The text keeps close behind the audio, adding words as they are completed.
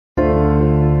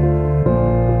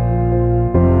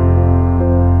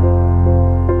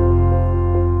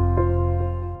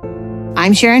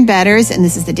I'm Sharon Betters, and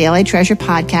this is the Daily Treasure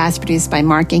podcast produced by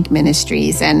Mark Inc.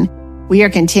 Ministries. And we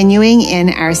are continuing in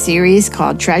our series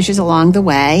called Treasures Along the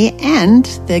Way, and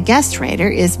the guest writer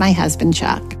is my husband,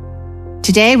 Chuck.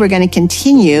 Today, we're going to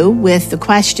continue with the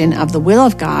question of the will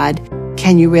of God.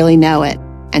 Can you really know it?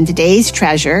 And today's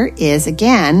treasure is,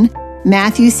 again,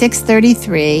 Matthew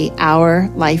 6:33, our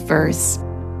life verse.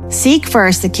 Seek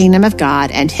first the kingdom of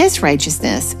God and his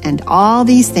righteousness, and all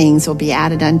these things will be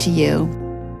added unto you.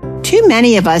 Too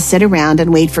many of us sit around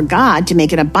and wait for God to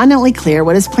make it abundantly clear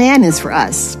what his plan is for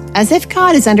us, as if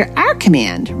God is under our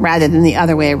command rather than the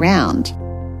other way around.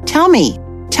 Tell me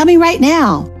right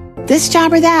now, this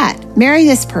job or that, marry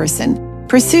this person,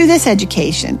 pursue this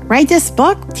education, write this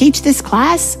book, teach this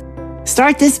class,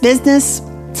 start this business.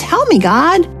 Tell me,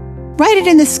 God. Write it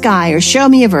in the sky or show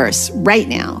me a verse right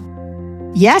now.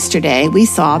 Yesterday, we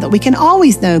saw that we can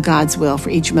always know God's will for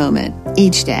each moment,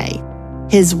 each day.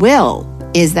 His will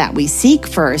is that we seek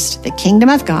first the kingdom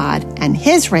of God and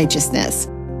his righteousness,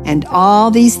 and all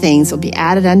these things will be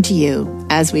added unto you,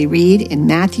 as we read in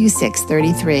Matthew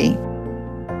 6:33.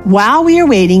 While we are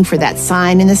waiting for that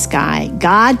sign in the sky,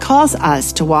 God calls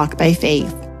us to walk by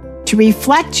faith, to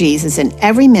reflect Jesus in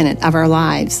every minute of our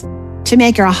lives, to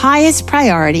make our highest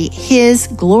priority his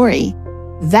glory.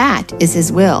 That is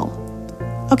his will.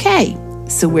 Okay,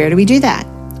 so where do we do that?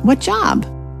 What job?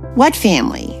 What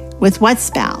family? With what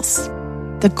spouse?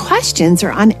 The questions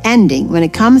are unending when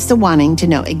it comes to wanting to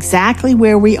know exactly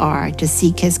where we are to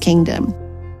seek his kingdom.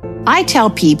 I tell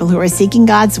people who are seeking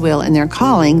God's will in their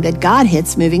calling that God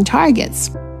hits moving targets.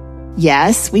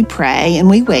 Yes, we pray and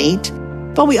we wait,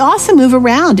 but we also move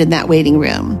around in that waiting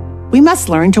room. We must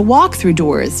learn to walk through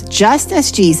doors just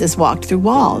as Jesus walked through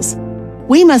walls.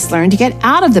 We must learn to get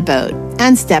out of the boat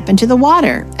and step into the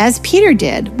water, as Peter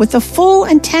did, with the full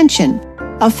intention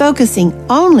of focusing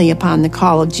only upon the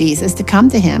call of Jesus to come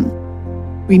to him.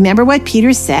 Remember what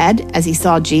Peter said as he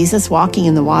saw Jesus walking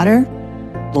in the water?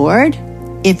 Lord,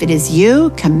 if it is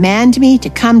you, command me to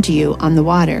come to you on the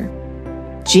water.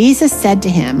 Jesus said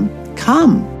to him,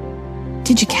 come.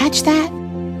 Did you catch that?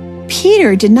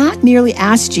 Peter did not merely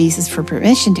ask Jesus for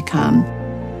permission to come,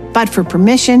 but for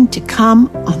permission to come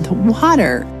on the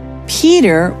water.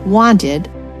 Peter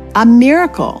wanted a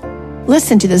miracle.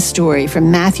 Listen to this story from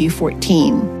Matthew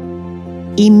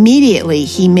 14. Immediately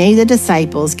he made the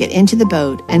disciples get into the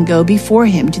boat and go before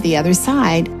him to the other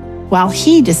side while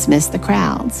he dismissed the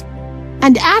crowds.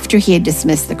 And after he had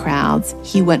dismissed the crowds,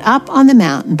 he went up on the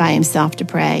mountain by himself to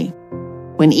pray.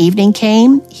 When evening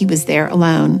came, he was there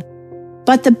alone.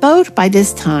 But the boat by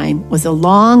this time was a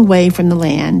long way from the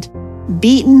land,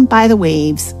 beaten by the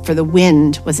waves, for the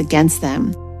wind was against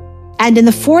them. And in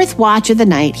the fourth watch of the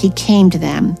night he came to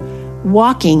them,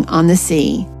 walking on the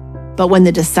sea. But when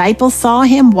the disciples saw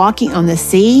him walking on the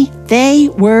sea, they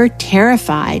were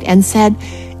terrified and said,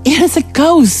 it is a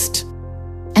ghost.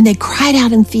 And they cried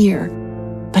out in fear.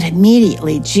 But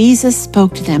immediately Jesus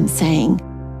spoke to them, saying,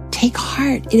 take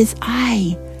heart, it is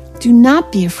I. Do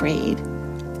not be afraid.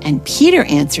 And Peter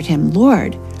answered him,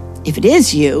 Lord, if it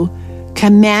is you,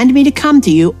 command me to come to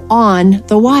you on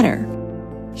the water.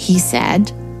 He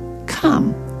said,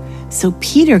 come. So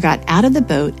Peter got out of the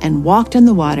boat and walked on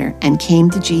the water and came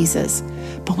to Jesus.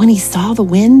 But when he saw the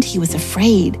wind, he was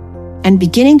afraid. And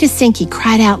beginning to sink, he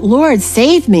cried out, Lord,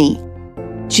 save me.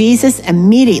 Jesus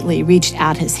immediately reached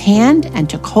out his hand and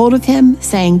took hold of him,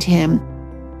 saying to him,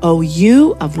 O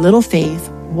you of little faith,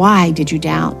 why did you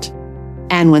doubt?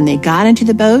 And when they got into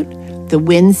the boat, the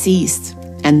wind ceased,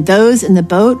 and those in the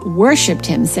boat worshipped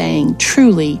him, saying,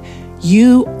 truly,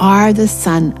 you are the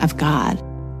Son of God.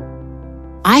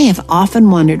 I have often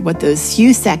wondered what those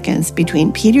few seconds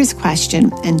between Peter's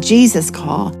question and Jesus'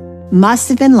 call must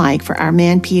have been like for our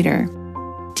man Peter.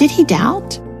 Did he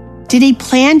doubt? Did he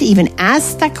plan to even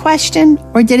ask that question,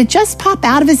 or did it just pop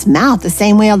out of his mouth the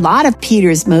same way a lot of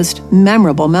Peter's most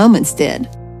memorable moments did?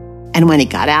 And when he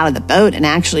got out of the boat and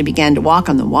actually began to walk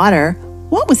on the water,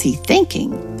 what was he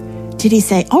thinking? Did he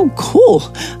say, oh, cool,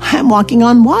 I'm walking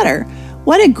on water.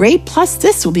 What a great plus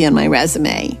this will be on my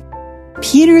resume.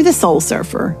 Peter the soul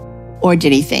surfer. Or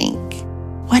did he think,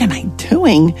 what am I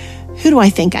doing? Who do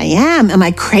I think I am? Am I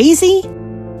crazy?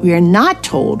 We are not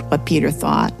told what Peter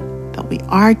thought, but we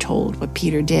are told what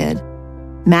Peter did.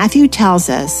 Matthew tells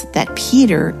us that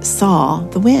Peter saw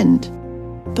the wind.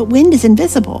 But wind is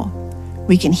invisible.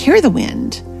 We can hear the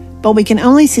wind, but we can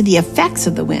only see the effects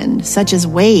of the wind, such as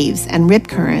waves and rip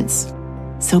currents.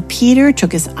 So Peter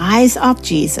took his eyes off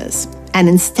Jesus and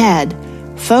instead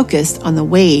focused on the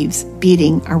waves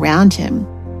beating around him.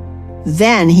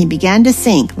 Then he began to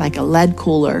sink like a lead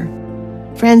cooler.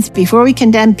 Friends, before we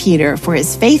condemn Peter for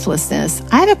his faithlessness,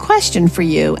 I have a question for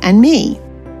you and me.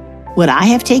 Would I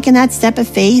have taken that step of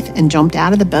faith and jumped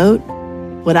out of the boat?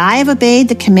 Would I have obeyed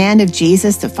the command of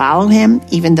Jesus to follow him,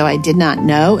 even though I did not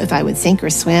know if I would sink or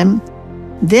swim?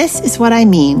 This is what I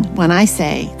mean when I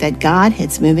say that God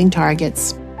hits moving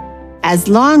targets. As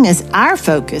long as our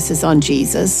focus is on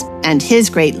Jesus and his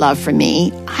great love for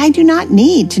me, I do not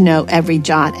need to know every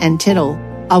jot and tittle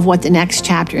of what the next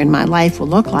chapter in my life will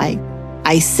look like.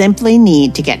 I simply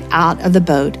need to get out of the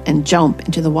boat and jump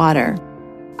into the water.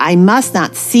 I must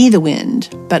not see the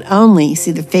wind, but only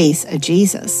see the face of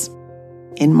Jesus.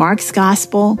 In Mark's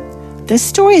Gospel, this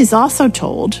story is also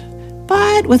told,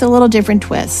 but with a little different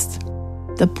twist.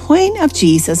 The point of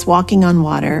Jesus walking on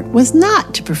water was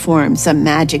not to perform some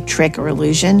magic trick or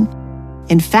illusion.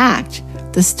 In fact,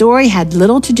 the story had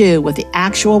little to do with the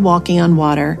actual walking on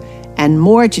water and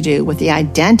more to do with the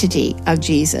identity of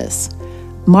Jesus.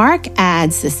 Mark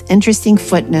adds this interesting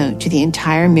footnote to the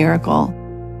entire miracle.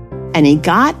 And he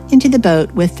got into the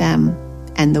boat with them,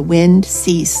 and the wind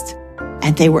ceased,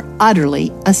 and they were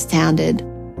utterly astounded,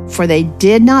 for they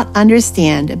did not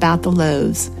understand about the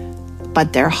loaves,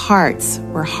 but their hearts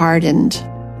were hardened.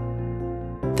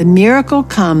 The miracle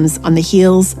comes on the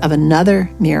heels of another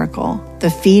miracle, the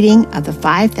feeding of the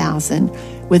 5,000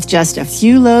 with just a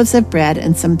few loaves of bread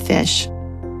and some fish.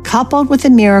 Coupled with the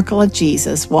miracle of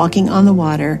Jesus walking on the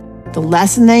water, the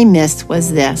lesson they missed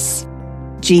was this: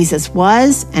 Jesus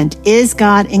was and is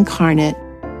God incarnate,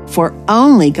 for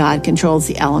only God controls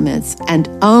the elements, and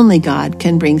only God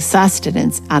can bring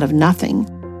sustenance out of nothing.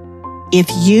 If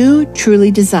you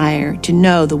truly desire to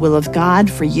know the will of God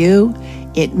for you,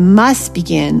 it must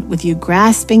begin with you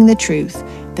grasping the truth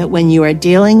that when you are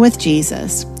dealing with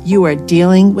Jesus, you are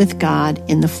dealing with God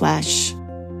in the flesh.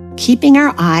 Keeping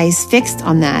our eyes fixed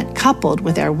on that, coupled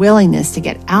with our willingness to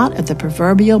get out of the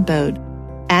proverbial boat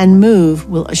and move,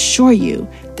 will assure you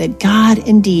that God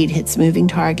indeed hits moving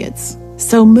targets.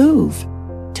 So move.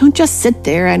 Don't just sit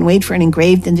there and wait for an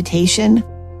engraved invitation.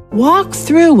 Walk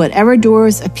through whatever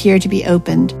doors appear to be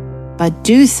opened, but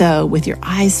do so with your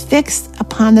eyes fixed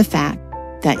upon the fact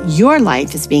that your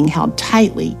life is being held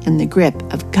tightly in the grip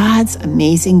of God's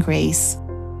amazing grace.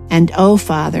 And oh,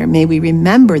 Father, may we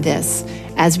remember this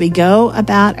as we go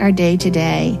about our day to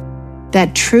day,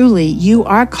 that truly you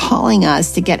are calling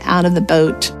us to get out of the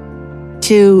boat,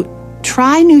 to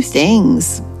try new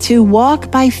things, to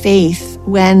walk by faith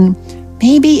when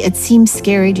maybe it seems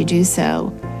scary to do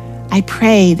so. I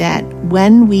pray that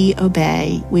when we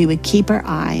obey, we would keep our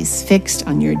eyes fixed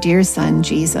on your dear Son,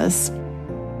 Jesus.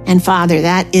 And Father,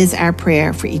 that is our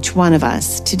prayer for each one of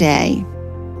us today.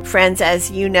 Friends,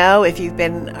 as you know, if you've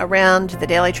been around the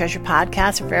Daily Treasure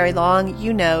podcast for very long,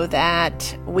 you know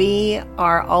that we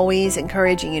are always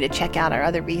encouraging you to check out our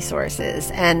other resources.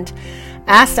 And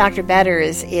Ask Dr.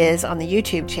 Betters is on the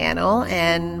YouTube channel,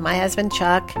 and my husband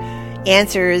Chuck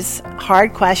answers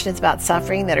hard questions about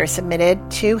suffering that are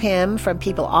submitted to him from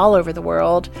people all over the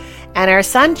world. And our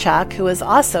son Chuck, who is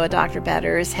also a Dr.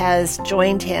 Betters, has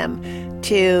joined him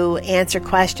to answer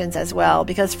questions as well.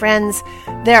 Because friends,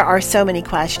 there are so many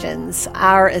questions.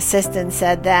 Our assistant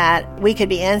said that we could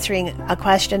be answering a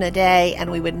question a day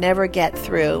and we would never get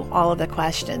through all of the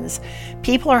questions.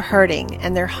 People are hurting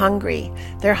and they're hungry.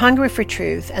 They're hungry for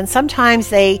truth. And sometimes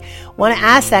they want to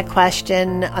ask that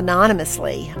question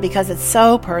anonymously because it's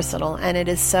so personal and it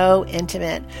is so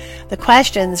intimate. The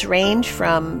questions range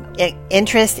from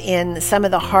interest in some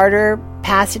of the harder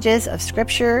passages of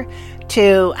Scripture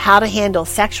to how to handle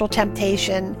sexual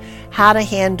temptation, how to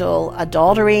handle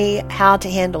adultery, how to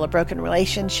handle a broken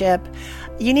relationship.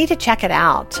 You need to check it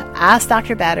out. Ask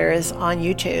Dr. Betters on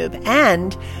YouTube.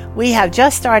 And we have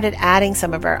just started adding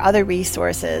some of our other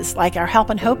resources, like our Help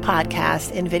and Hope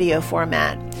podcast in video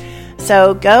format.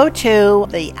 So go to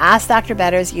the Ask Dr.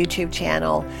 Betters YouTube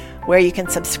channel, where you can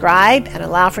subscribe and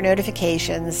allow for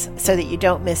notifications so that you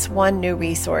don't miss one new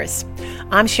resource.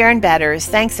 I'm Sharon Betters.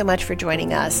 Thanks so much for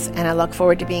joining us, and I look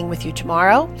forward to being with you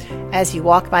tomorrow. As you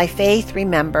walk by faith,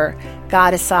 remember,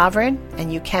 God is sovereign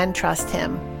and you can trust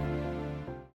Him.